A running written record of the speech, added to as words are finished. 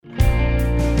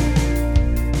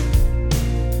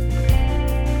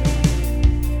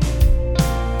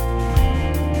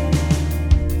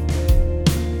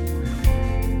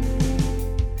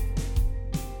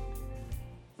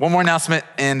one more announcement,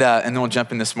 and then we'll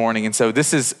jump in this morning. And so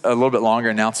this is a little bit longer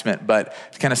announcement, but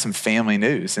it's kind of some family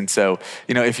news. And so,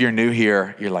 if you're new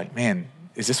here, you're like, man,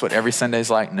 is this what every Sunday's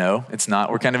like? No, it's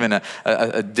not. We're kind of in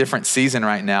a different season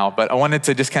right now, but I wanted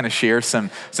to just kind of share some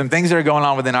things that are going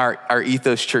on within our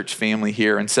Ethos Church family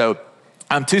here. And so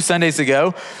 2 Sundays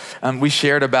ago, we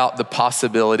shared about the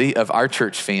possibility of our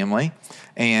church family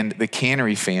and the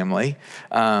Cannery family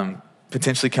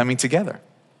potentially coming together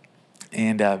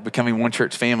and becoming one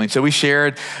church family. So we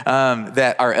shared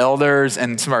that our elders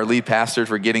and some of our lead pastors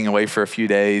were getting away for a few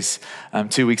days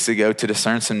 2 weeks ago to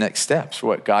discern some next steps,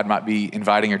 what God might be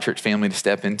inviting our church family to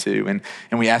step into. And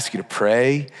we ask you to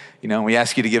pray, we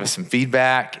ask you to give us some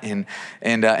feedback. And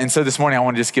so this morning, I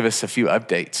want to just give us a few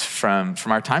updates from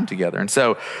our time together. And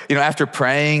so, after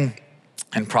praying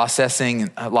and processing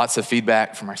lots of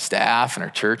feedback from our staff and our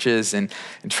churches and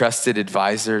trusted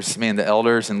advisors, man, the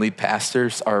elders and lead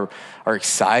pastors are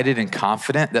excited and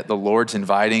confident that the Lord's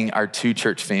inviting our 2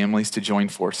 church families to join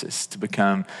forces to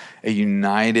become a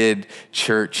united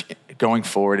church going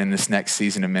forward in this next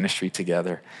season of ministry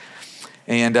together.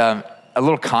 And a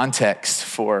little context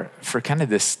for kind of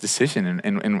this decision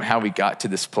and how we got to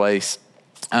this place.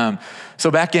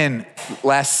 So back in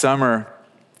last summer,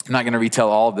 I'm not going to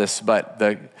retell all of this, but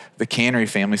the Cannery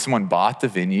family, someone bought the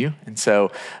venue. And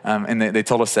so, and they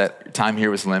told us that time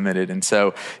here was limited. And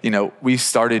so, we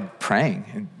started praying.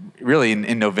 And really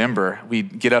in November,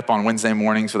 we'd get up on Wednesday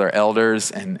mornings with our elders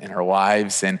and our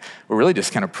wives. And we're really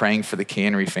just kind of praying for the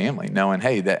Cannery family, knowing,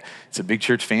 hey, that it's a big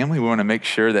church family. We want to make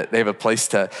sure that they have a place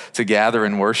to gather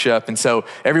and worship. And so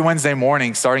every Wednesday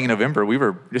morning, starting in November, we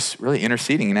were just really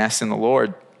interceding and asking the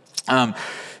Lord.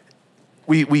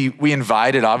 We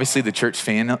invited, obviously, the church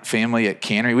family at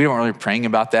Cannery. We weren't really praying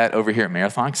about that over here at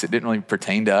Marathon because it didn't really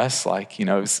pertain to us. It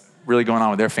was really going on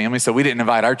with their family. So we didn't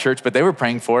invite our church, but they were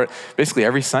praying for it basically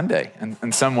every Sunday. And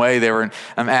in some way, they were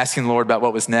asking the Lord about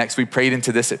what was next. We prayed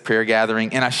into this at prayer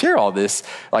gathering. And I share all this,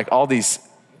 all these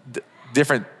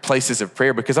different places of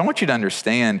prayer, because I want you to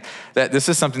understand that this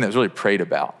is something that was really prayed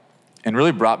about and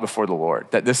really brought before the Lord.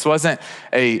 That this wasn't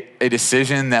a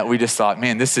decision that we just thought,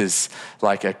 man, this is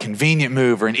like a convenient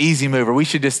move or an easy move, or we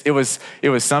should just, it was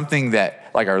something that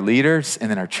our leaders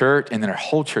and then our church and then our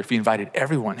whole church, we invited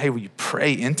everyone, hey, will you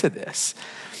pray into this?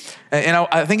 And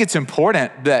I think it's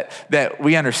important that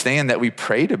we understand that we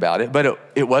prayed about it, but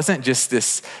it wasn't just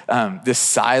this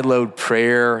siloed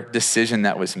prayer decision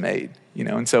that was made,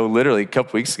 And so literally a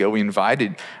couple weeks ago, we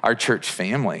invited our church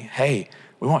family, hey,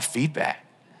 we want feedback.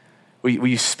 Will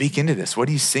you speak into this? What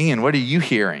are you seeing? What are you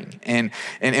hearing? And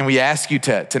we ask you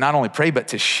to not only pray, but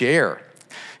to share.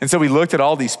 And so we looked at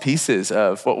all these pieces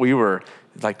of what we were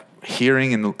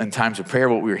hearing in times of prayer,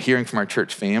 what we were hearing from our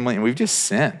church family. And we've just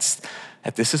sensed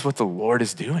that this is what the Lord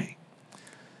is doing.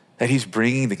 That he's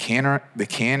bringing the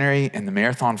Cannery and the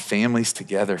Marathon families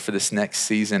together for this next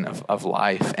season of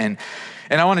life. And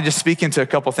I want to just speak into a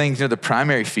couple things. The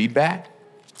primary feedback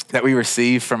that we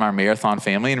received from our Marathon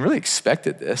family, and really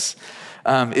expected this,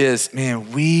 is,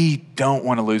 man, we don't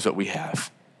want to lose what we have.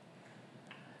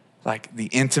 The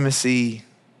intimacy,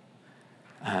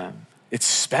 it's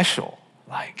special,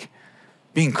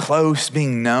 being close,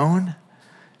 being known,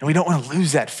 and we don't want to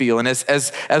lose that feel. And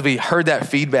as we heard that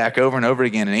feedback over and over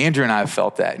again, and Andrew and I have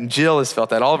felt that, and Jill has felt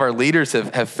that, all of our leaders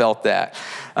have felt that,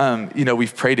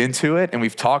 we've prayed into it and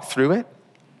we've talked through it.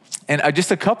 And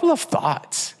just a couple of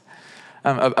thoughts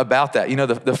about that.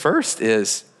 The first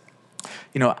is,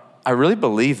 I really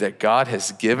believe that God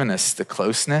has given us the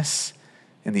closeness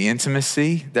and the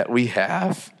intimacy that we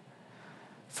have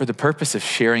for the purpose of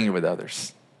sharing it with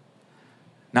others,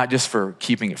 not just for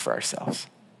keeping it for ourselves.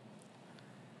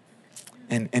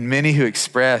 And many who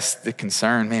express the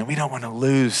concern, man, we don't want to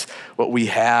lose what we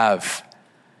have.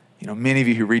 Many of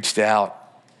you who reached out,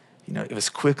 it was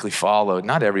quickly followed,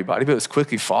 not everybody, but it was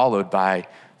quickly followed by,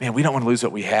 man, we don't want to lose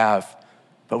what we have,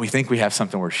 but we think we have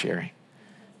something worth sharing,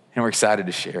 and we're excited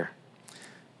to share.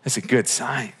 That's a good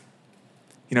sign.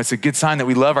 It's a good sign that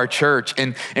we love our church,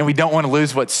 and we don't want to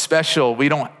lose what's special. We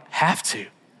don't have to.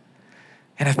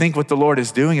 And I think what the Lord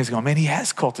is doing is going, man, he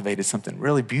has cultivated something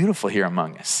really beautiful here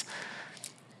among us.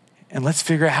 And let's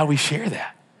figure out how we share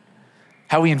that,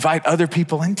 how we invite other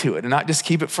people into it and not just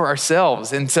keep it for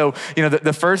ourselves. And so,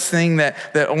 the first thing that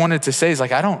I wanted to say is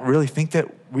I don't really think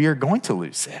that we are going to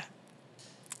lose that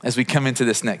as we come into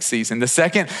this next season. The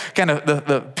second kind of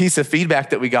the piece of feedback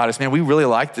that we got is, man, we really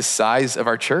like the size of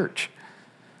our church.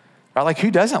 Right? Who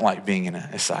doesn't like being in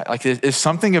a size? There's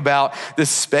something about this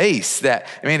space that,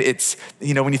 it's,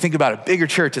 when you think about a bigger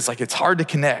church, it's it's hard to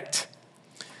connect.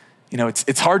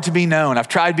 it's hard to be known. I've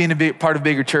tried being a big part of a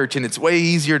bigger church, and it's way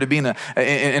easier to be in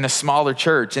a smaller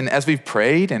church. And as we've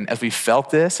prayed and as we've felt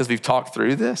this, as we've talked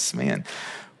through this, man,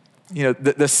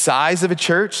 the size of a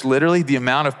church, literally the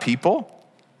amount of people,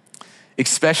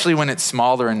 especially when it's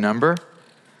smaller in number,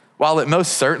 while it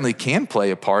most certainly can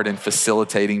play a part in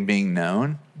facilitating being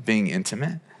known, being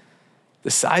intimate,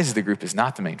 the size of the group is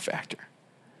not the main factor.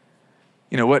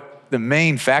 What the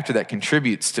main factor that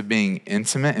contributes to being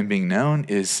intimate and being known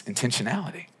is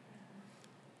intentionality.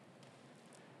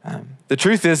 The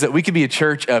truth is that we could be a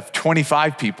church of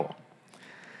 25 people.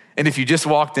 And if you just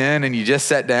walked in and you just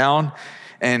sat down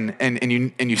and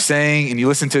you sang and you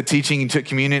listened to a teaching, you took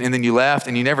communion, and then you left,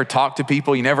 and you never talked to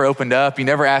people, you never opened up, you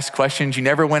never asked questions, you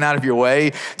never went out of your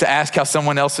way to ask how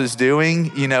someone else is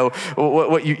doing,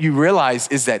 what you realize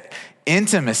is that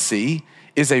intimacy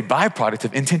is a byproduct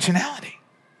of intentionality.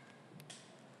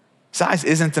 Size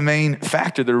isn't the main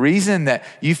factor. The reason that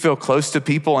you feel close to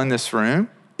people in this room,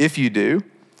 if you do,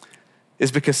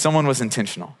 is because someone was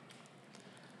intentional.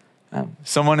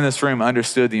 Someone in this room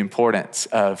understood the importance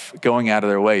of going out of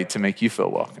their way to make you feel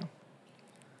welcome,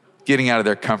 getting out of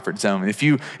their comfort zone. If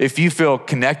you feel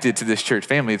connected to this church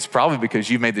family, it's probably because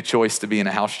you made the choice to be in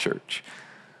a house church.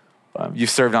 You've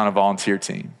served on a volunteer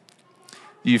team.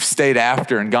 You've stayed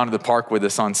after and gone to the park with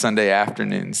us on Sunday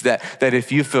afternoons. That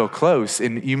if you feel close,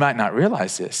 and you might not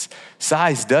realize this,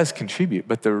 size does contribute,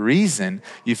 but the reason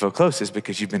you feel close is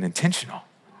because you've been intentional.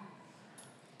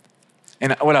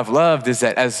 And what I've loved is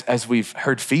that as we've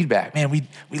heard feedback, man,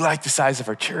 we like the size of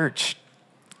our church.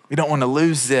 We don't want to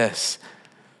lose this.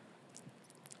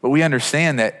 But we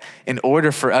understand that in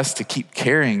order for us to keep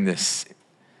carrying this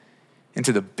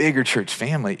into the bigger church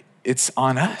family, it's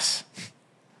on us.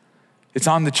 It's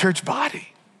on the church body.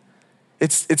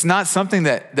 It's not something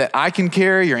that I can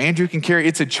carry or Andrew can carry.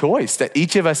 It's a choice that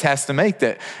each of us has to make,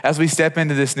 that as we step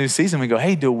into this new season, we go,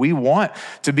 hey, do we want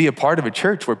to be a part of a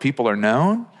church where people are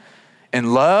known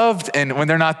and loved, and when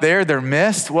they're not there, they're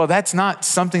missed? Well, that's not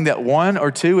something that one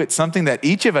or two, it's something that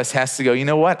each of us has to go, you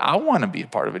know what? I want to be a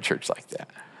part of a church like that.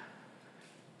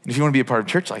 And if you want to be a part of a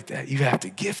church like that, you have to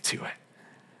give to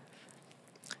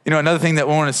it. Another thing that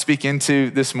we want to speak into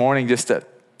this morning,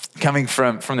 coming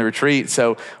from the retreat.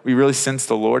 So we really sense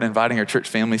the Lord inviting our church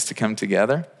families to come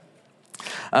together.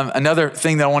 Another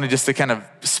thing that I wanted just to kind of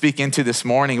speak into this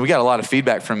morning, we got a lot of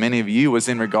feedback from many of you, was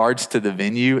in regards to the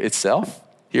venue itself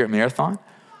here at Marathon.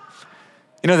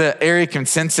 The area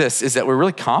consensus is that we're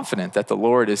really confident that the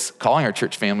Lord is calling our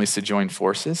church families to join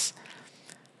forces.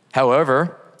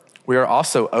 However, we are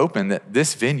also open that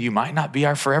this venue might not be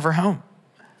our forever home.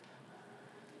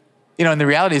 And the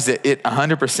reality is that it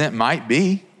 100% might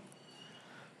be.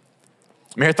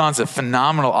 Marathon's a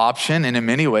phenomenal option, and in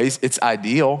many ways, it's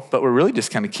ideal, but we're really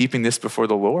just kind of keeping this before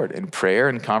the Lord in prayer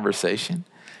and conversation.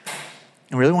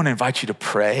 And we really want to invite you to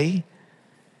pray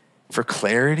for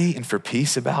clarity and for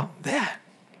peace about that.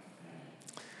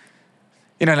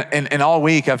 And all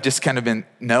week, I've just kind of been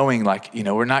knowing,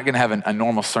 we're not going to have a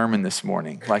normal sermon this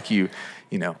morning.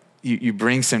 You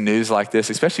bring some news like this,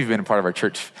 especially if you've been a part of our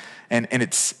church, and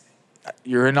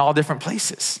you're in all different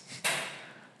places,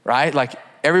 right?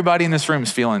 Everybody in this room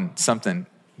is feeling something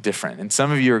different. And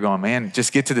some of you are going, man,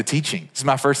 just get to the teaching. This is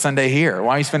my first Sunday here.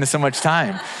 Why are you spending so much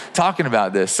time talking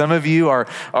about this? Some of you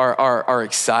are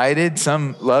excited.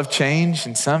 Some love change,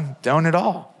 and some don't at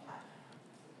all.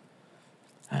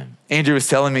 Andrew was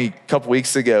telling me a couple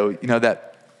weeks ago,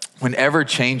 that whenever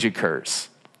change occurs,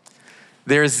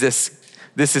 there's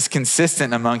this is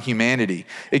consistent among humanity,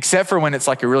 except for when it's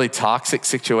like a really toxic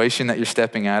situation that you're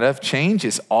stepping out of. Change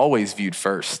is always viewed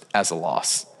first as a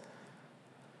loss.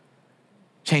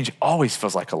 Change always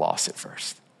feels like a loss at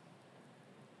first.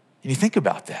 And you think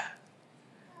about that.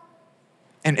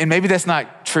 And maybe that's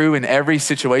not true in every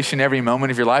situation, every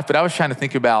moment of your life, but I was trying to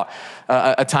think about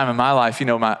a time in my life.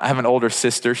 I have an older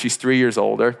sister. She's 3 years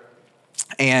older.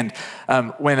 And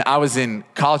when I was in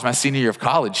college, my senior year of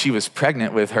college, she was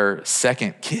pregnant with her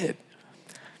second kid.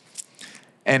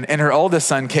 And her oldest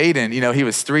son, Caden, he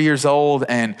was 3 years old.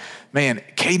 And man,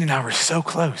 Caden and I were so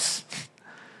close.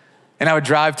 And I would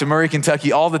drive to Murray,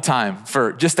 Kentucky all the time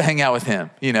just to hang out with him.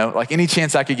 Any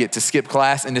chance I could get to skip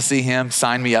class and to see him,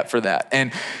 sign me up for that.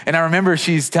 And I remember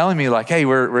she's telling me hey,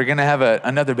 we're going to have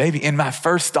another baby. And my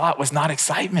first thought was not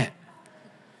excitement.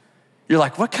 You're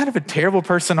like, what kind of a terrible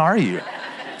person are you?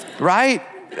 Right?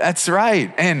 That's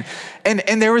right. And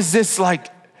there was this man,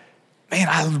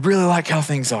 I really like how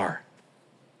things are.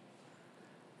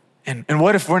 And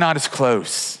what if we're not as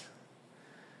close?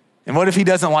 And what if he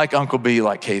doesn't like Uncle B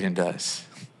like Caden does?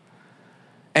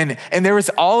 And there was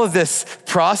all of this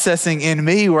processing in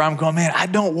me where I'm going, man, I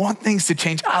don't want things to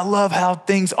change. I love how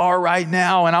things are right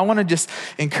now. And I want to just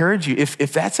encourage you,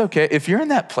 if that's okay, if you're in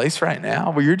that place right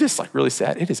now where you're just like really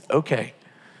sad, it is okay.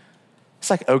 It's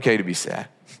like okay to be sad.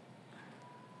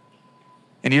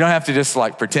 And you don't have to just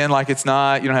like pretend like it's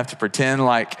not. You don't have to pretend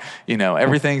like,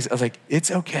 everything's, I was like, it's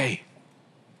okay.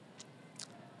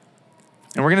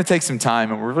 And we're going to take some time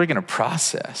and we're really going to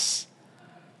process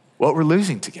what we're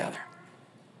losing together.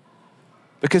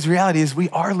 Because reality is we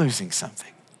are losing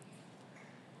something.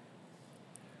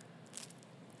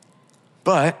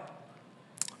 But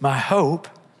my hope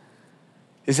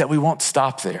is that we won't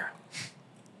stop there.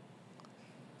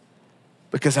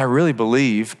 Because I really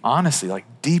believe, honestly, like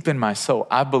deep in my soul,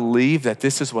 I believe that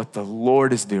this is what the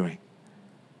Lord is doing.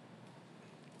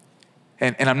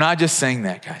 And I'm not just saying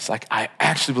that, guys. Like I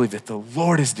actually believe that the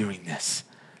Lord is doing this.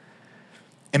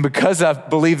 And because I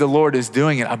believe the Lord is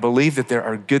doing it, I believe that there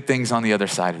are good things on the other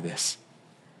side of this.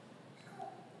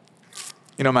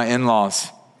 My in-laws,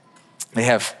 they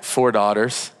have 4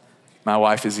 daughters. My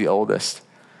wife is the oldest.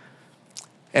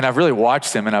 And I've really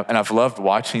watched them, and I've loved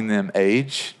watching them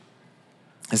age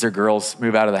as their girls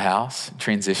move out of the house,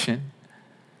 transition.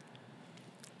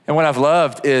 And what I've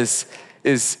loved is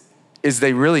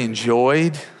they really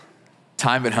enjoyed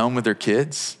time at home with their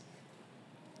kids.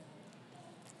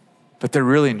 But they're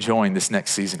really enjoying this next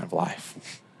season of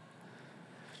life.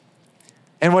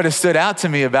 And what has stood out to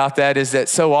me about that is that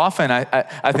so often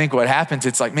I think what happens,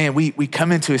 it's like, man, we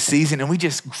come into a season and we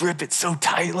just grip it so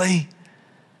tightly.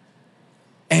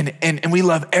 And we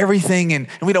love everything and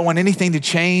we don't want anything to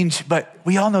change, but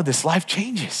we all know this, life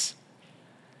changes.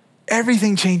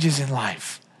 Everything changes in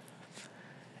life.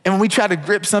 And when we try to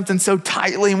grip something so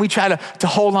tightly and we try to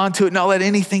hold on to it and not let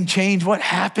anything change, what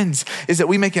happens is that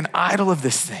we make an idol of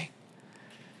this thing.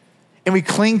 And we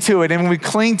cling to it, and when we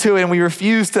cling to it and we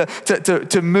refuse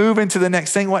to move into the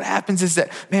next thing, what happens is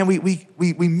that, man, we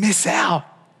miss out.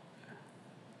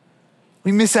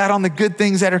 We miss out on the good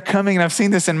things that are coming. And I've seen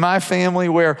this in my family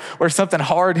where something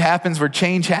hard happens, where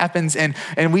change happens, and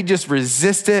we just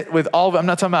resist it with all of it. I'm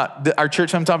not talking about our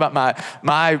church, I'm talking about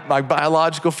my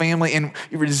biological family, and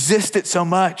you resist it so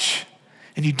much,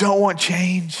 and you don't want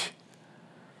change.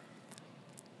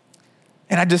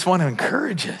 And I just want to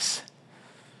encourage us.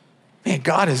 Man,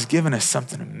 God has given us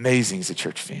something amazing as a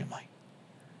church family.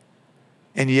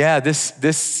 And yeah, this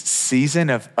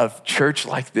season of church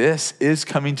like this is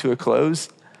coming to a close.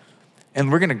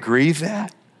 And we're going to grieve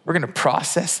that. We're going to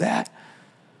process that.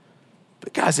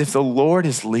 But guys, if the Lord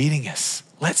is leading us,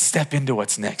 let's step into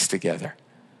what's next together.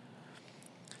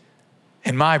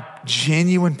 And my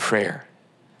genuine prayer,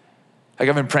 like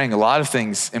I've been praying a lot of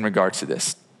things in regards to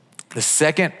this. The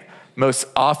second most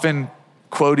often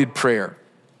quoted prayer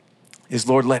is,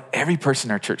 Lord, let every person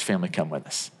in our church family come with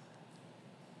us.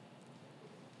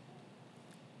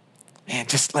 Man,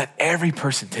 just let every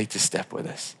person take this step with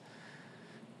us.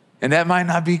 And that might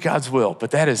not be God's will,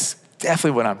 but that is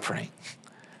definitely what I'm praying,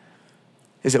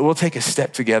 is that we'll take a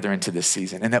step together into this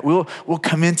season and that we'll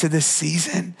come into this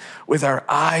season with our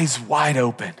eyes wide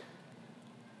open.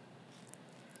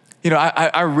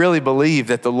 I really believe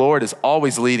that the Lord is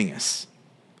always leading us.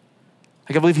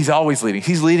 Like I believe he's always leading.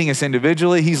 He's leading us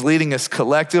individually. He's leading us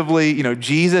collectively.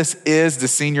 Jesus is the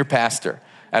senior pastor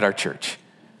at our church.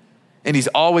 And he's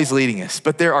always leading us.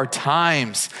 But there are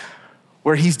times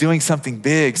where he's doing something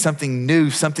big, something new,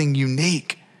 something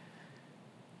unique.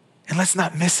 And let's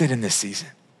not miss it in this season.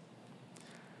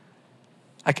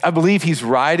 I believe he's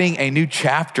writing a new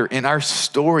chapter in our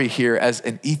story here as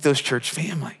an Ethos Church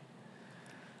family.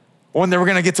 One that we're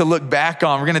going to get to look back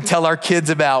on. We're going to tell our kids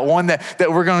about. One that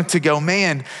we're going to go,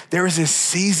 man, there was this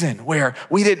season where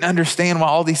we didn't understand why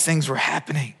all these things were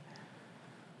happening.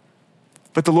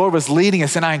 But the Lord was leading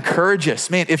us, and I encourage us,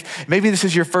 man, if maybe this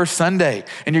is your first Sunday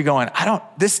and you're going,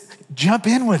 jump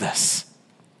in with us.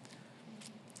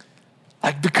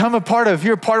 Like become if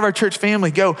you're a part of our church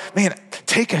family, go, man,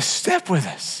 take a step with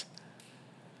us.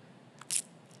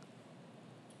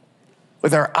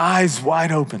 With our eyes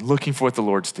wide open, looking for what the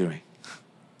Lord's doing.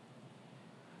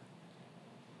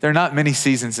 There are not many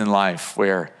seasons in life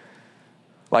where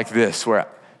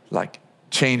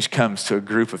change comes to a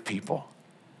group of people.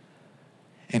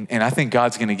 And I think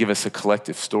God's going to give us a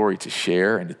collective story to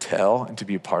share and to tell and to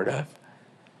be a part of.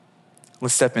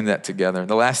 Let's step into that together.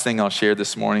 The last thing I'll share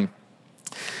this morning,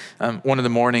 one of the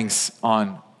mornings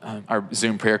on our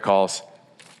Zoom prayer calls,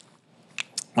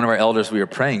 one of our elders, we were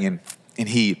praying, and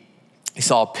he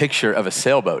saw a picture of a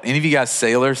sailboat. Any of you guys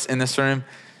sailors in this room?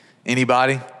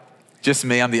 Anybody? Just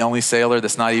me, I'm the only sailor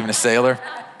that's not even a sailor.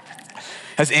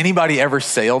 Has anybody ever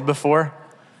sailed before?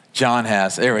 John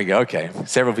has. There we go. Okay.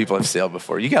 Several people have sailed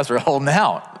before. You guys were holding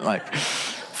out. Like,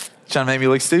 trying to make me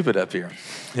look stupid up here.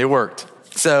 It worked.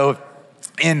 So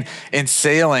in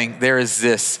sailing, there is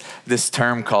this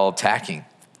term called tacking.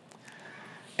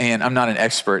 And I'm not an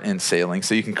expert in sailing,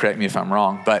 so you can correct me if I'm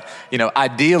wrong. But,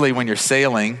 ideally when you're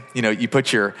sailing, you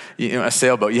put a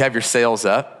sailboat, you have your sails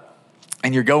up.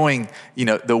 And you're going,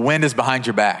 the wind is behind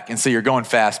your back. And so you're going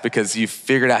fast because you've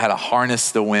figured out how to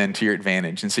harness the wind to your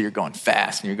advantage. And so you're going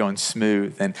fast and you're going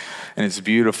smooth and it's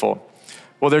beautiful.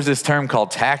 Well, there's this term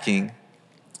called tacking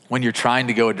when you're trying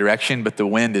to go a direction, but the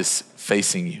wind is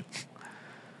facing you.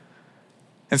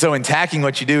 And so in tacking,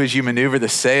 what you do is you maneuver the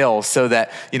sails so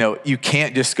that, you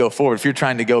can't just go forward. If you're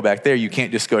trying to go back there, you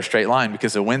can't just go a straight line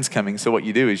because the wind's coming. So what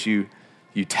you do is you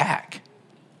tack,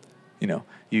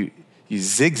 you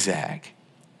zigzag.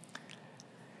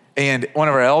 And one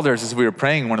of our elders, as we were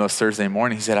praying one of those Thursday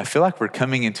mornings, he said, I feel like we're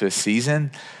coming into a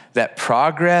season that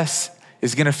progress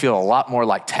is going to feel a lot more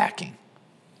like tacking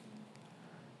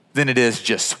than it is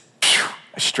just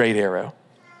a straight arrow.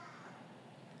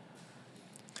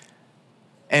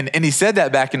 And he said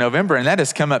that back in November, and that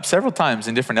has come up several times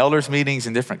in different elders meetings,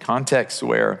 in different contexts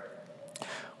where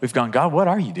we've gone, God, what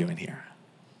are you doing here?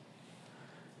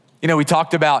 We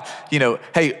talked about,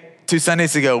 hey, 2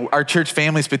 Sundays ago, our church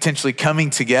family is potentially coming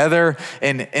together,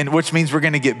 and which means we're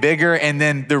going to get bigger. And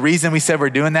then the reason we said we're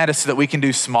doing that is so that we can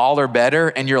do smaller better.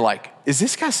 And you're like, is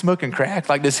this guy smoking crack?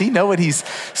 Like, does he know what he's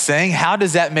saying? How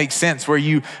does that make sense where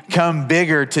you come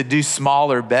bigger to do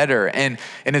smaller better? And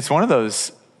it's one of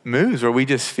those moves where we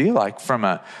just feel like from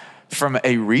a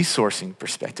resourcing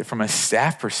perspective, from a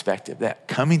staff perspective, that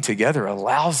coming together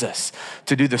allows us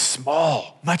to do the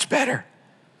small much better.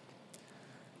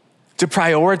 To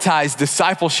prioritize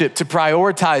discipleship, to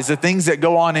prioritize the things that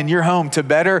go on in your home, to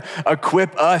better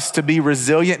equip us to be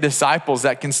resilient disciples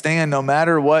that can stand no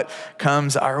matter what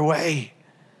comes our way.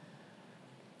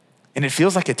 And it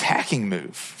feels like a tacking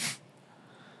move.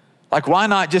 Like, why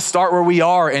not just start where we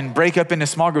are and break up into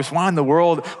small groups? Why in the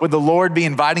world would the Lord be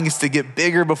inviting us to get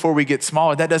bigger before we get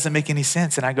smaller? That doesn't make any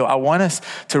sense. And I go, I want us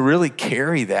to really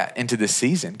carry that into the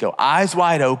season. Go eyes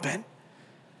wide open.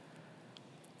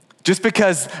 Just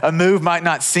because a move might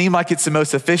not seem like it's the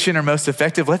most efficient or most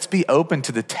effective, let's be open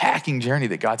to the tacking journey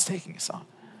that God's taking us on.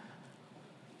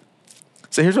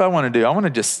 So here's what I want to do. I want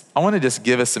to just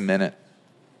give us a minute.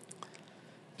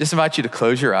 Just invite you to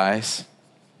close your eyes.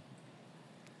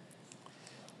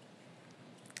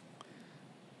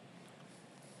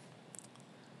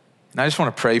 And I just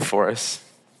want to pray for us.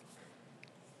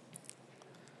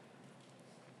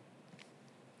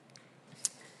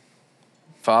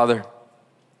 Father,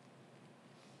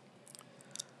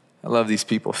 I love these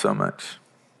people so much.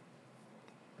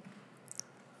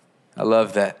 I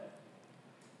love that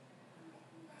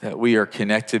we are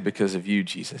connected because of you,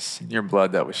 Jesus, and your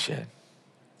blood that was shed.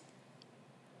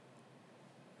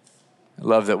 I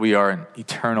love that we are an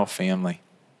eternal family.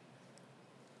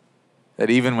 That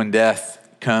even when death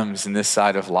comes in this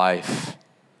side of life,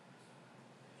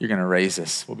 you're going to raise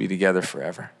us. We'll be together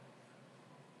forever.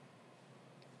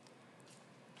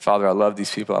 Father, I love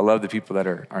these people. I love the people that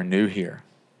are new here.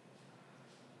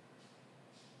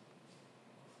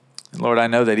 And Lord, I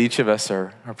know that each of us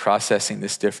are processing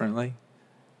this differently.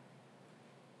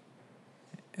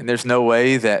 And there's no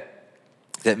way that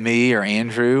me or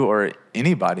Andrew or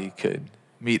anybody could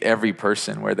meet every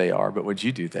person where they are, but would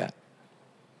you do that?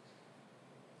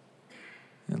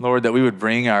 And Lord, that we would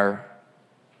bring our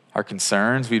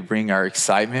concerns, we'd bring our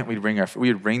excitement, we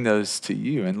would bring those to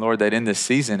you. And Lord, that in this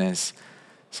season as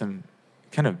some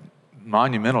kind of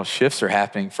monumental shifts are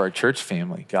happening for our church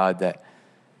family, God, that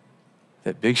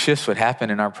big shifts would happen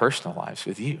in our personal lives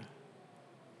with you.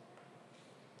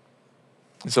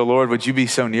 And so, Lord, would you be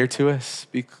so near to us?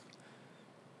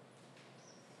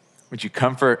 Would you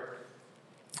comfort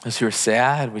us who are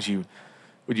sad? Would you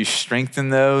strengthen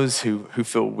those who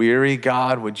feel weary,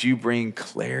 God? Would you bring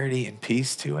clarity and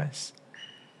peace to us?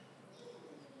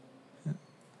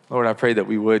 Lord, I pray that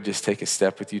we would just take a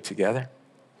step with you together.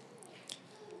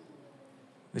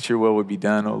 That your will would be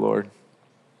done, oh Lord.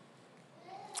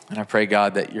 And I pray,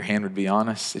 God, that your hand would be on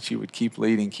us, that you would keep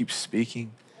leading, keep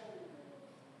speaking.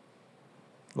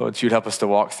 Lord, that you'd help us to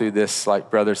walk through this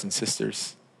like brothers and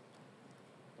sisters.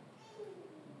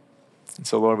 And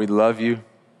so, Lord, we love you.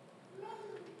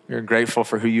 We're grateful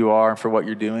for who you are and for what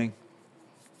you're doing.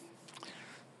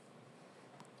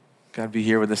 God, be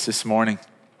here with us this morning.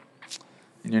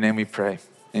 In your name we pray.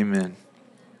 Amen.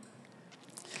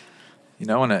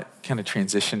 I want to kind of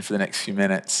transition for the next few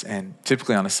minutes. And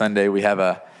typically on a Sunday, we have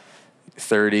a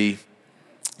 30,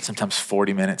 sometimes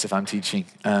 40 minutes if I'm teaching.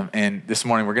 And this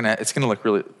morning, it's going to look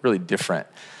really, really different.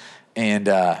 And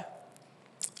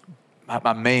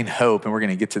my main hope, and we're going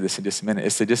to get to this in just a minute,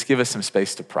 is to just give us some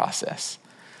space to process.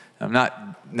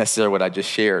 Not necessarily what I just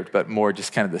shared, but more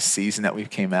just kind of the season that we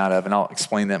came out of. And I'll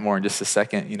explain that more in just a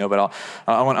second, but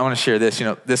I want to share this.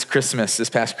 This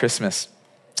past Christmas,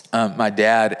 my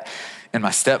dad and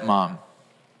my stepmom,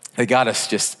 they got us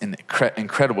just an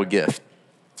incredible gift.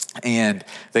 And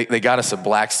they got us a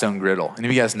Blackstone griddle. Any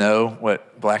of you guys know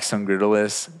what Blackstone griddle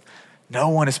is? No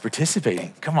one is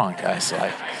participating. Come on, guys.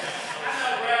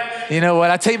 You know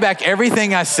what? I take back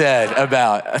everything I said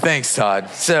about, thanks, Todd.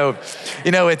 So,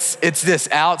 it's this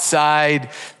outside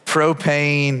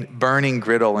propane burning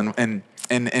griddle, and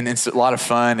it's a lot of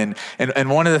fun. And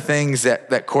one of the things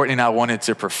that Courtney and I wanted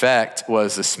to perfect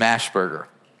was the smash burger.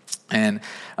 And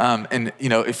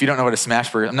if you don't know what a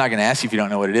smash burger, I'm not going to ask you if you don't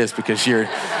know what it is, because you're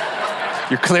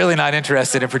clearly not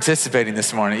interested in participating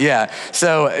this morning. Yeah.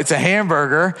 So it's a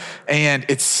hamburger, and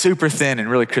it's super thin and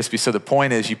really crispy. So the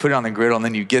point is, you put it on the griddle, and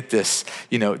then you get this,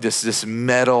 this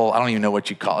metal, I don't even know what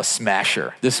you call a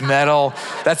smasher. This metal,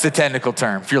 that's the technical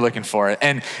term if you're looking for it.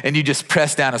 And you just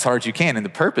press down as hard as you can. And the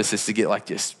purpose is to get like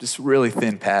this really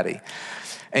thin patty.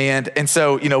 And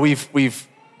so, we've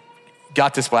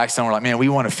got this Blackstone. We're like, man, we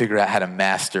want to figure out how to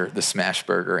master the smash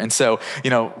burger. And so,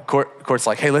 Court's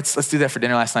like, hey, let's do that for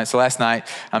dinner last night. So last night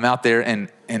I'm out there and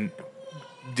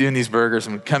doing these burgers,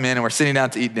 and we come in and we're sitting down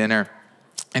to eat dinner.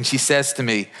 And she says to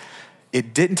me,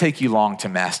 it didn't take you long to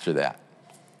master that.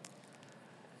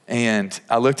 And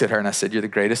I looked at her and I said, you're the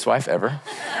greatest wife ever.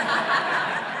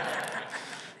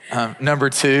 Number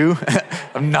two,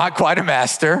 I'm not quite a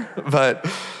master, but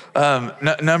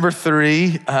number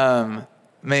three,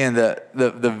 man, the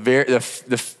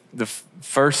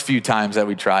first few times that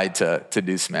we tried to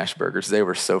do smash burgers, they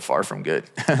were so far from good.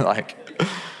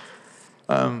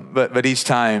 But each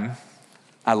time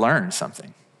I learned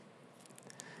something.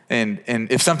 And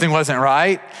if something wasn't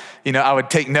right, I would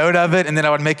take note of it, and then I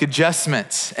would make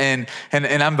adjustments. And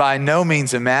I'm by no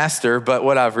means a master, but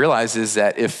what I've realized is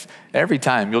that if every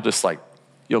time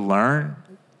you'll learn,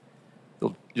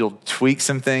 you'll tweak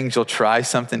some things, you'll try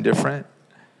something different,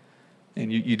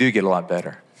 and you do get a lot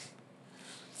better.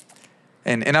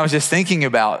 And I was just thinking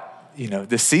about,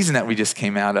 this season that we just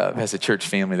came out of as a church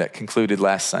family that concluded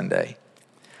last Sunday,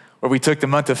 where we took the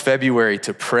month of February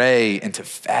to pray and to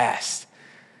fast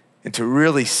and to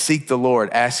really seek the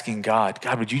Lord, asking God,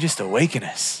 would you just awaken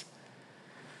us?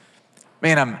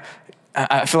 Man,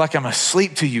 I feel like I'm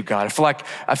asleep to you, God.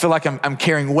 I feel like I'm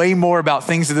caring way more about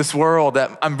things of this world,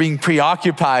 that I'm being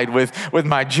preoccupied with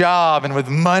my job and with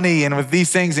money and with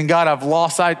these things. And God, I've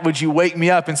lost sight. Would you wake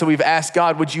me up? And so we've asked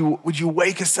God, would you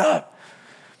wake us up?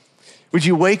 Would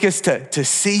you wake us to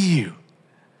see you?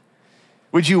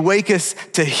 Would you wake us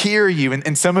to hear you?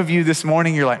 And some of you this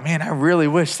morning, you're like, man, I really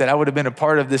wish that I would have been a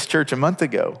part of this church a month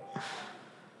ago.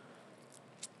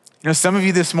 Some of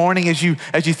you this morning, as you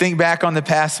think back on the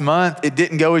past month, it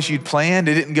didn't go as you'd planned.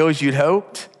 It didn't go as you'd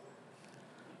hoped.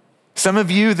 Some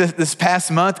of you this past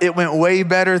month, it went way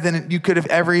better than you could have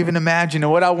ever even imagined.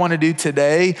 And what I want to do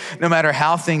today, no matter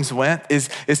how things went, is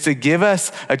to give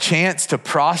us a chance to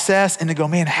process and to go,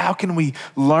 man, how can we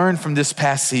learn from this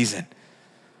past season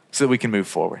so that we can move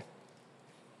forward?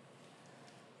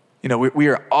 We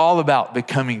are all about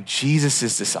becoming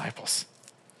Jesus's disciples.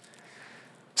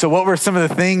 So what were some of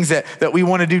the things that we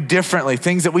want to do differently,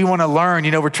 things that we want to learn?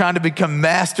 We're trying to become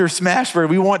master smasher.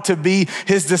 We want to be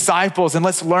his disciples, and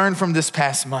let's learn from this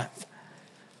past month.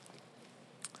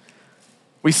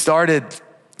 We started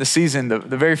the season, the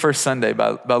very first Sunday,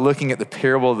 by looking at the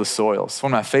parable of the soils. It's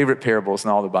one of my favorite parables in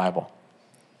all the Bible.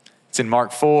 It's in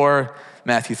Mark 4,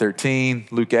 Matthew 13,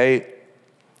 Luke 8.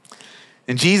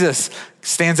 And Jesus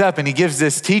stands up and he gives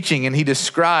this teaching, and he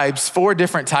describes 4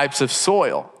 different types of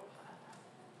soil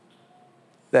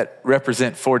that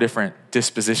represent 4 different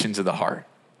dispositions of the heart.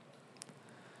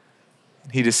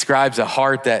 He describes a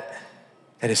heart that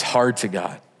is hard to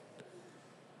God.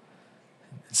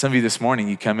 Some of you this morning,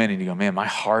 you come in and you go, man, my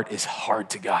heart is hard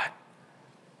to God.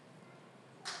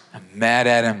 I'm mad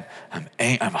at him.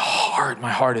 I'm hard.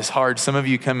 My heart is hard. Some of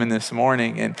you come in this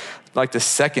morning, and like the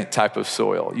second type of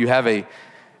soil, you have a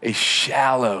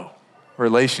shallow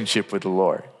relationship with the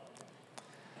Lord.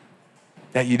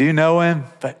 That you do know him,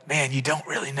 but man, you don't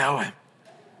really know him.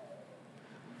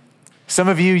 Some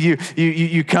of you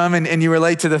come and you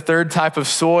relate to the third type of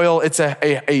soil. It's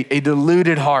a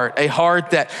deluded heart, a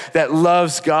heart that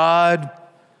loves God,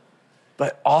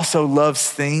 but also loves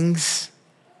things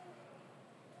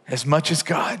as much as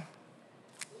God.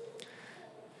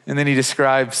 And then he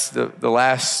describes the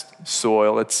last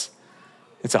soil. It's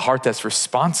a heart that's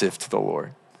responsive to the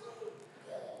Lord.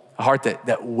 a heart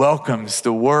that welcomes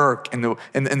the work and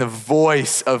the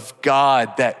voice of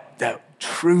God that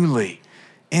truly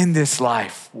in this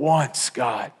life wants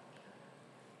God,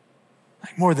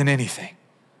 like more than anything.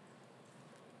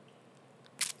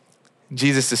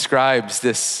 Jesus describes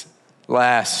this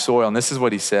last soil, and this is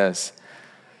what he says.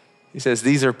 He says,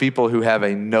 these are people who have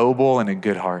a noble and a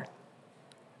good heart.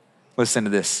 Listen to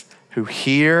this, who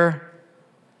hear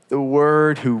the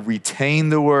word, who retain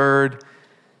the word,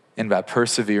 and by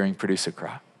persevering produce a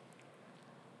crop.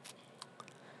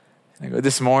 And I go,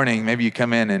 this morning, maybe you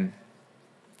come in and,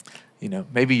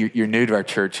 maybe you're new to our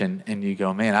church and you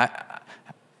go, man,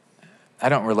 I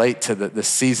don't relate to the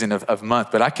season of month,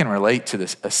 but I can relate to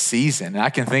a season. And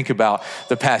I can think about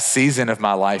the past season of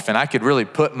my life, and I could really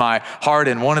put my heart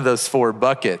in one of those 4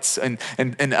 buckets. And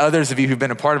others of you who've been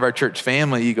a part of our church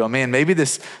family, you go, man, maybe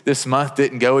this month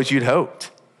didn't go as you'd hoped.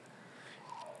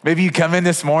 Maybe you come in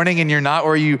this morning and you're not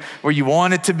where you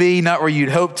want it to be, not where you'd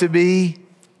hope to be.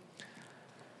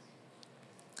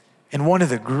 And one of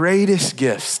the greatest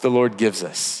gifts the Lord gives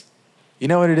us, you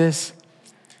know what it is?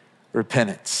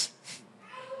 Repentance.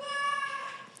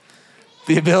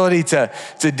 The ability to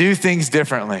do things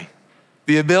differently.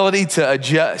 The ability to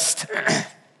adjust.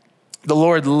 The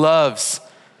Lord loves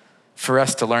for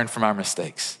us to learn from our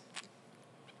mistakes.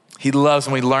 He loves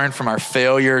when we learn from our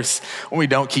failures, when we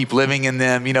don't keep living in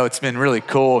them. It's been really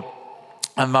cool.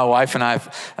 My wife and I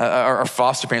are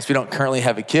foster parents. We don't currently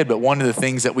have a kid, but one of the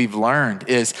things that we've learned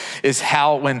is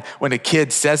how when a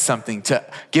kid says something, to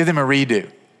give them a redo.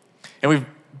 And we've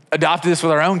adopted this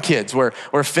with our own kids, where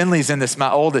Finley's in this, my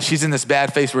oldest, she's in this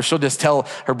bad phase where she'll just tell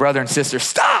her brother and sister,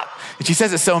 stop. And she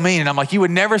says it so mean. And I'm like, you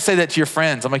would never say that to your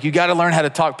friends. I'm like, you got to learn how to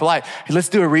talk polite. Hey, let's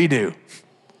do a redo.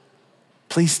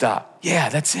 Please stop. Yeah,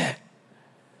 that's it.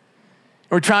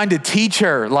 We're trying to teach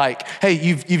her, like, hey,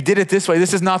 you've did it this way.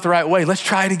 This is not the right way. Let's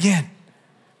try it again.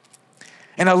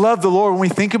 And I love the Lord when we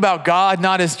think about God,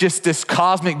 not as just this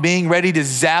cosmic being ready to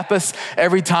zap us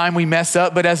every time we mess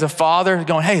up, but as a father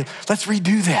going, hey, let's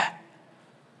redo that.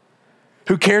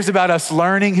 Who cares about us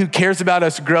learning? Who cares about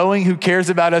us growing? Who cares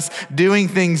about us doing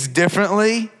things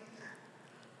differently?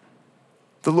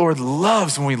 The Lord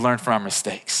loves when we learn from our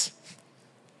mistakes.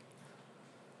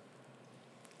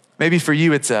 Maybe for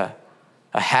you, it's a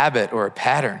habit or a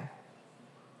pattern.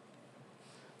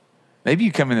 Maybe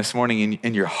you come in this morning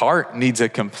and your heart needs a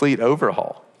complete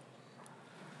overhaul.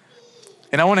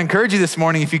 And I want to encourage you this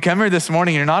morning, if you come here this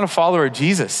morning and you're not a follower of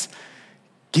Jesus,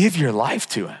 give your life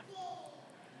to him.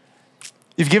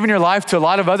 You've given your life to a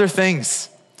lot of other things.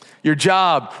 Your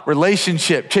job,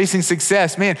 relationship, chasing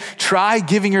success. Man, try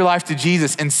giving your life to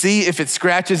Jesus and see if it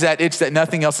scratches that itch that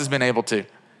nothing else has been able to.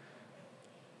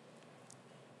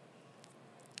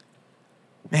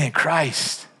 Man,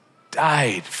 Christ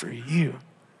died for you.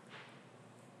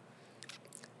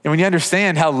 And when you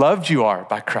understand how loved you are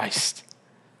by Christ,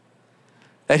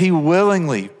 that he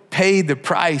willingly paid the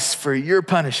price for your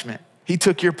punishment. He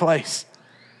took your place.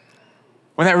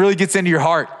 When that really gets into your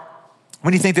heart,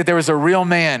 when you think that there was a real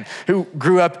man who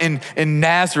grew up in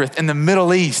Nazareth in the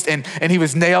Middle East and he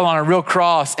was nailed on a real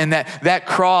cross, and that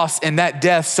cross and that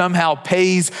death somehow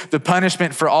pays the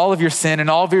punishment for all of your sin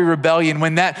and all of your rebellion,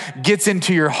 when that gets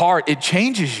into your heart, it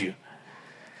changes you.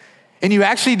 And you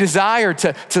actually desire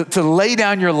to lay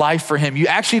down your life for him. You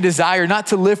actually desire not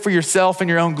to live for yourself and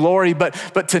your own glory,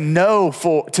 but to know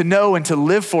and to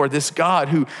live for this God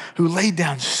who laid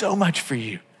down so much for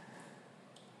you.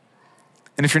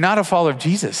 And if you're not a follower of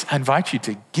Jesus, I invite you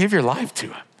to give your life to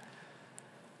him.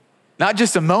 Not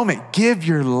just a moment, give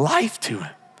your life to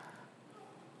him.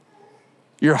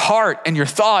 Your heart and your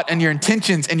thought and your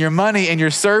intentions and your money and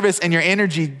your service and your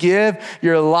energy, give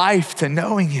your life to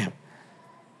knowing him.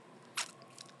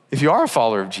 If you are a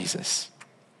follower of Jesus,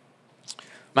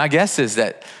 my guess is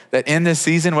that in this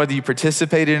season, whether you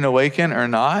participated in Awaken or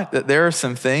not, that there are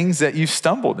some things that you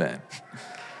stumbled in.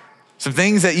 Some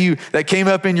things that came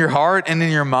up in your heart and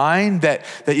in your mind that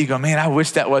you go, man, I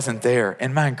wish that wasn't there.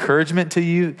 And my encouragement to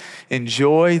you,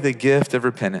 enjoy the gift of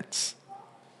repentance.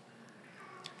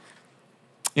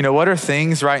 You know, what are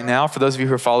things right now, for those of you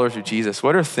who are followers of Jesus,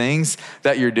 what are things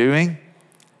that you're doing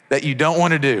that you don't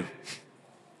want to do?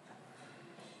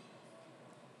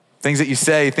 Things that you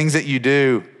say, things that you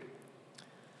do.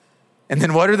 And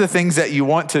then what are the things that you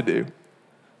want to do,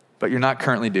 but you're not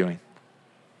currently doing?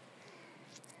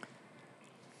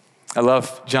 I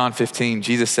love John 15.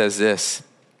 Jesus says this.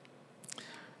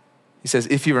 He says,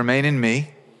 if you remain in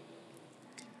me,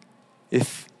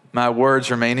 if my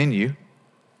words remain in you,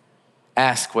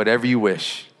 ask whatever you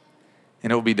wish,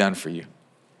 and it will be done for you.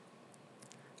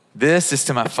 This is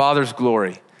to my Father's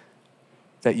glory,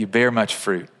 that you bear much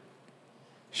fruit,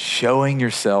 showing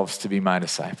yourselves to be my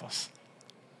disciples.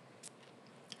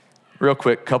 Real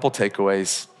quick, couple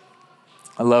takeaways.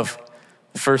 I love,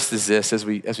 first is this, as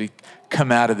we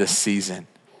come out of this season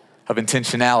of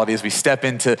intentionality, as we step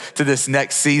into this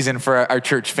next season for our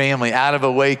church family, out of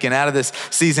Awaken, out of this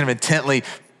season of intently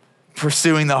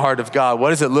pursuing the heart of God, what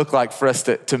does it look like for us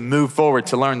to move forward,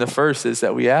 to learn? The first is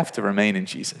that we have to remain in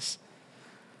Jesus,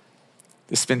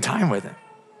 to spend time with him.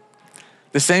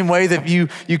 The same way that you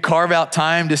carve out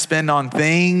time to spend on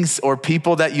things or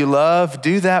people that you love,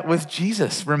 do that with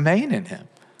Jesus. Remain in him.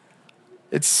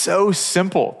 It's so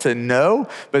simple to know,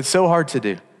 but so hard to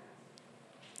do.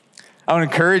 I want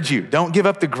to encourage you, don't give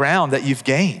up the ground that you've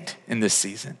gained in this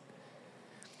season.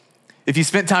 If you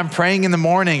spent time praying in the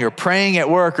morning or praying at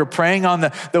work or praying on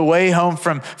the way home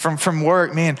from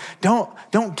work, man,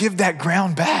 don't give that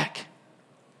ground back.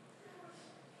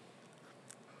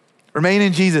 Remain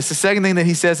in Jesus. The second thing that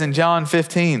he says in John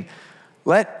 15,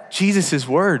 let Jesus'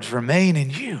 words remain in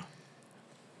you.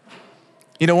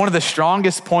 You know, one of the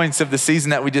strongest points of the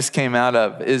season that we just came out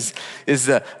of is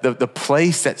the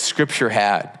place that Scripture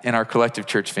had in our collective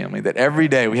church family, that every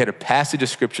day we had a passage of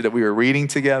Scripture that we were reading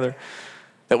together,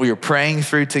 that we were praying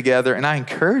through together. And I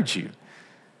encourage you,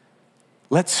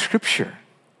 let Scripture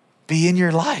be in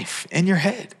your life, in your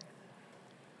head.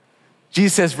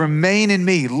 Jesus says, remain in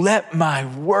me. Let my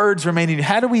words remain in you.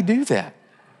 How do we do that?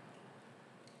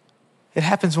 It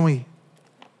happens when we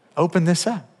open this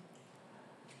up.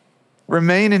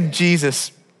 Remain in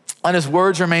Jesus. Let his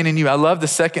words remain in you. I love the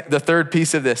third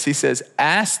piece of this. He says,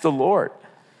 ask the Lord.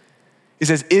 He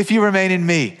says, if you remain in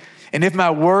me, and if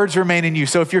my words remain in you.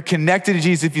 So if you're connected to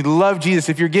Jesus, if you love Jesus,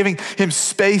 if you're giving him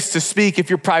space to speak, if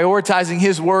you're prioritizing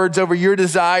his words over your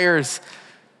desires,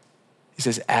 he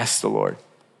says, ask the Lord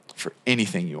for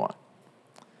anything you want.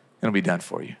 It'll be done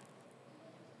for you.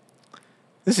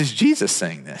 This is Jesus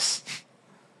saying this.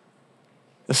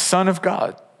 The Son of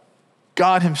God,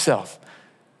 God himself.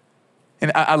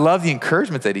 And I love the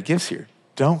encouragement that he gives here.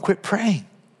 Don't quit praying.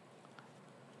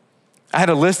 I had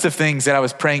a list of things that I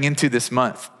was praying into this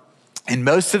month. And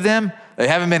most of them, they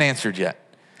haven't been answered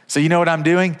yet. So you know what I'm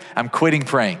doing? I'm quitting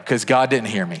praying because God didn't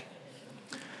hear me.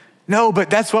 No, but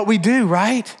that's what we do,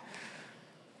 right?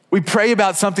 We pray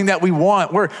about something that we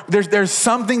want. There's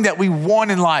something that we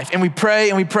want in life, and we pray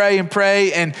and we pray and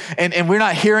pray, and we're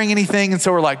not hearing anything, and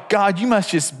so we're like, God, you must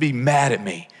just be mad at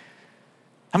me.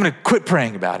 I'm gonna quit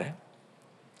praying about it.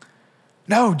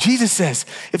 No, Jesus says,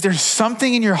 if there's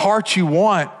something in your heart you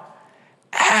want,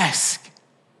 ask.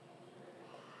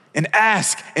 And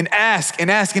ask and ask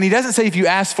and ask. And he doesn't say if you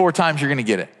ask 4 times, you're gonna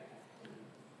get it.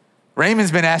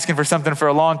 Raymond's been asking for something for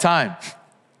a long time.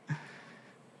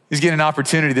 He's getting an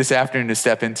opportunity this afternoon to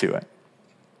step into it,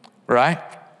 right?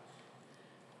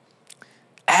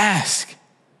 Ask.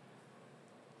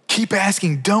 Keep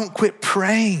asking. Don't quit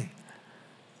praying.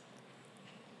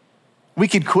 We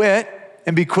could quit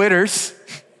and be quitters,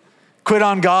 quit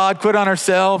on God, quit on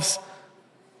ourselves,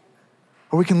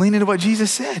 or we can lean into what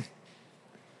Jesus said.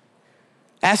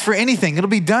 Ask for anything, it'll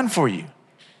be done for you.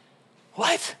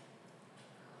 What?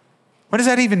 What does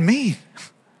that even mean?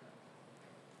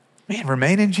 Man,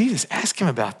 remain in Jesus. Ask him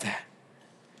about that.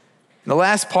 And the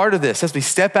last part of this, as we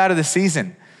step out of the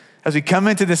season, as we come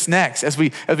into this next, as we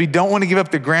don't want to give up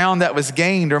the ground that was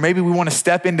gained, or maybe we want to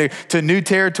step into new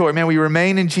territory, man, we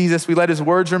remain in Jesus. We let his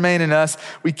words remain in us.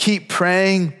 We keep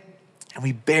praying and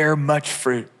we bear much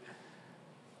fruit.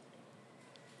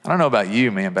 I don't know about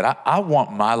you, man, but I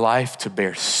want my life to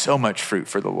bear so much fruit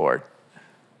for the Lord.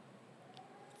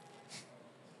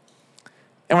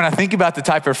 And when I think about the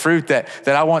type of fruit that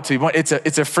I want to,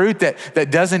 it's a fruit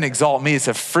that doesn't exalt me. It's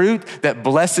a fruit that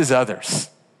blesses others.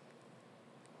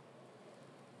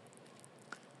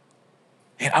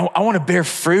 And I want to bear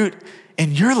fruit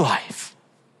in your life.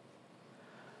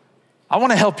 I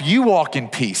want to help you walk in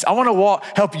peace. I want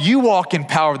to help you walk in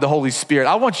power of the Holy Spirit.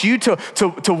 I want you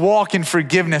to walk in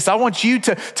forgiveness. I want you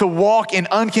to walk in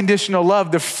unconditional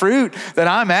love. The fruit that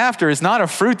I'm after is not a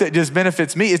fruit that just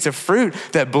benefits me. It's a fruit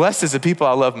that blesses the people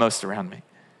I love most around me.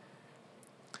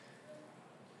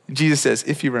 And Jesus says,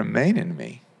 if you remain in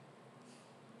me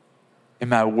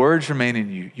and my words remain in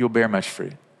you, you'll bear much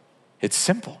fruit. It's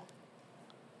simple.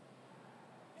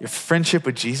 Your friendship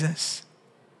with Jesus,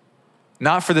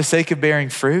 not for the sake of bearing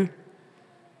fruit.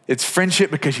 It's friendship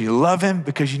because you love him,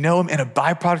 because you know him, and a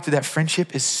byproduct of that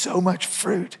friendship is so much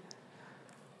fruit.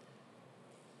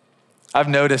 I've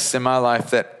noticed in my life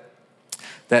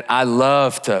that I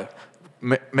love to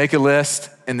make a list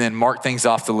and then mark things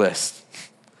off the list.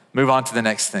 Move on to the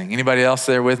next thing. Anybody else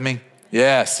there with me?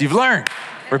 Yes, you've learned.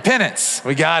 Repentance,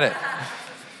 we got it.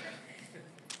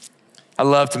 I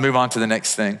love to move on to the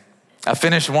next thing. I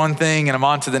finish one thing and I'm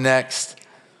on to the next.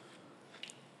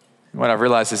 And what I've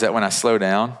realized is that when I slow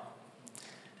down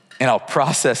and I'll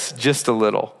process just a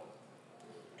little,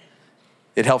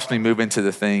 it helps me move into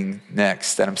the thing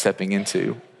next that I'm stepping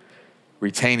into,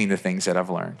 retaining the things that I've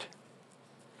learned.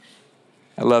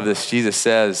 I love this. Jesus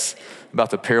says about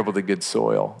the parable of the good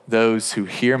soil, those who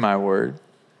hear my word,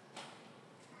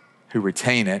 who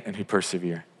retain it, and who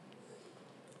persevere.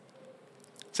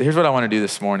 So here's what I want to do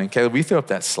this morning. Caleb, will you throw up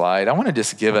that slide? I want to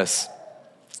just give us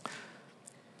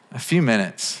a few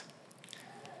minutes.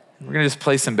 We're going to just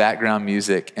play some background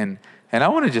music, and I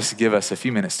want to just give us a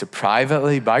few minutes to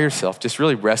privately, by yourself, just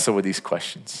really wrestle with these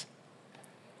questions.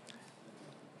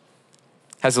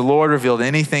 Has the Lord revealed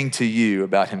anything to you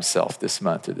about himself this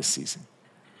month or this season?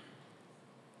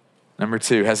 Number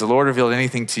two, has the Lord revealed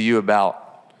anything to you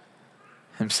about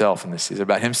himself in this season,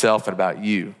 about himself and about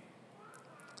you?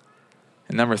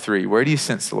 And number three, where do you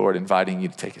sense the Lord inviting you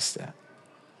to take a step?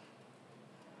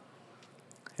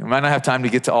 We might not have time to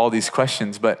get to all these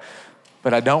questions, but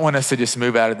I don't want us to just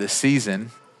move out of this season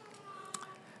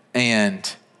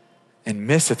and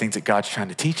miss the things that God's trying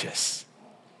to teach us.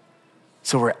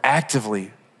 So we're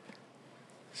actively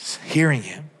hearing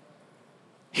him,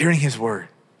 hearing his word,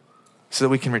 so that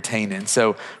we can retain it. And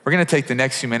so we're going to take the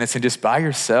next few minutes and just by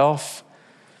yourself,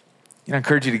 I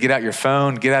encourage you to get out your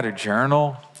phone, get out a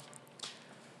journal.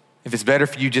 If it's better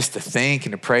for you just to think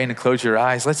and to pray and to close your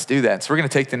eyes, let's do that. So we're going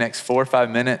to take the next 4 or 5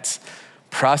 minutes,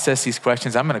 process these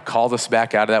questions. I'm going to call us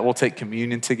back out of that. We'll take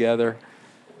communion together.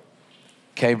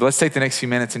 Okay, but let's take the next few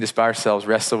minutes and just by ourselves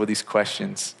wrestle with these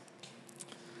questions.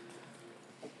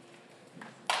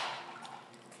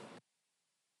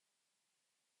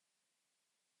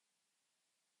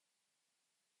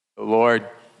 Lord,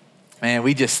 man,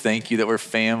 we just thank you that we're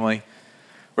family.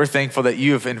 We're thankful that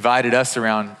you have invited us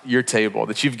around your table,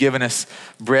 that you've given us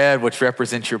bread, which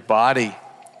represents your body,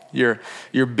 your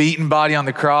beaten body on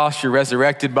the cross, your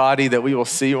resurrected body that we will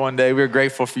see one day. We're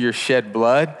grateful for your shed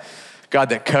blood, God,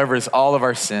 that covers all of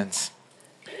our sins.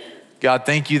 God,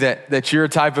 thank you that you're a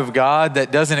type of God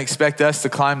that doesn't expect us to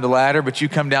climb the ladder, but you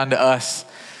come down to us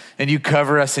and you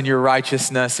cover us in your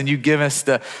righteousness and you give us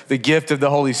the gift of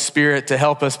the Holy Spirit to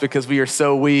help us because we are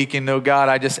so weak. And God,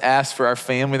 I just ask for our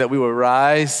family that we will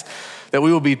rise, that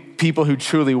we will be people who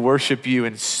truly worship you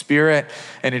in spirit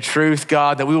and in truth,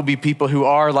 God, that we will be people who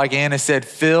are, like Anna said,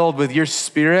 filled with your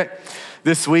spirit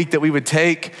this week, that we would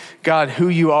take, God, who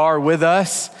you are with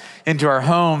us into our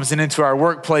homes and into our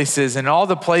workplaces and all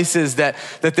the places that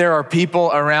there are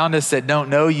people around us that don't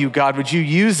know you. God, would you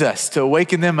use us to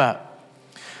awaken them up?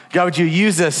 God, would you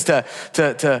use us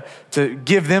to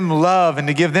give them love and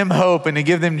to give them hope and to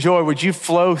give them joy? Would you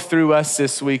flow through us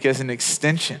this week as an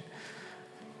extension?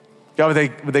 God,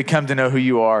 would they come to know who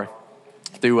you are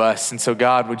through us? And so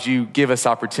God, would you give us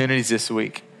opportunities this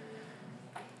week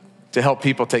to help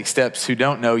people take steps who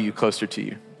don't know you closer to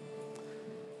you?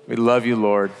 We love you,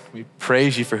 Lord. We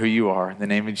praise you for who you are. In the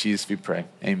name of Jesus, we pray.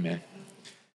 Amen.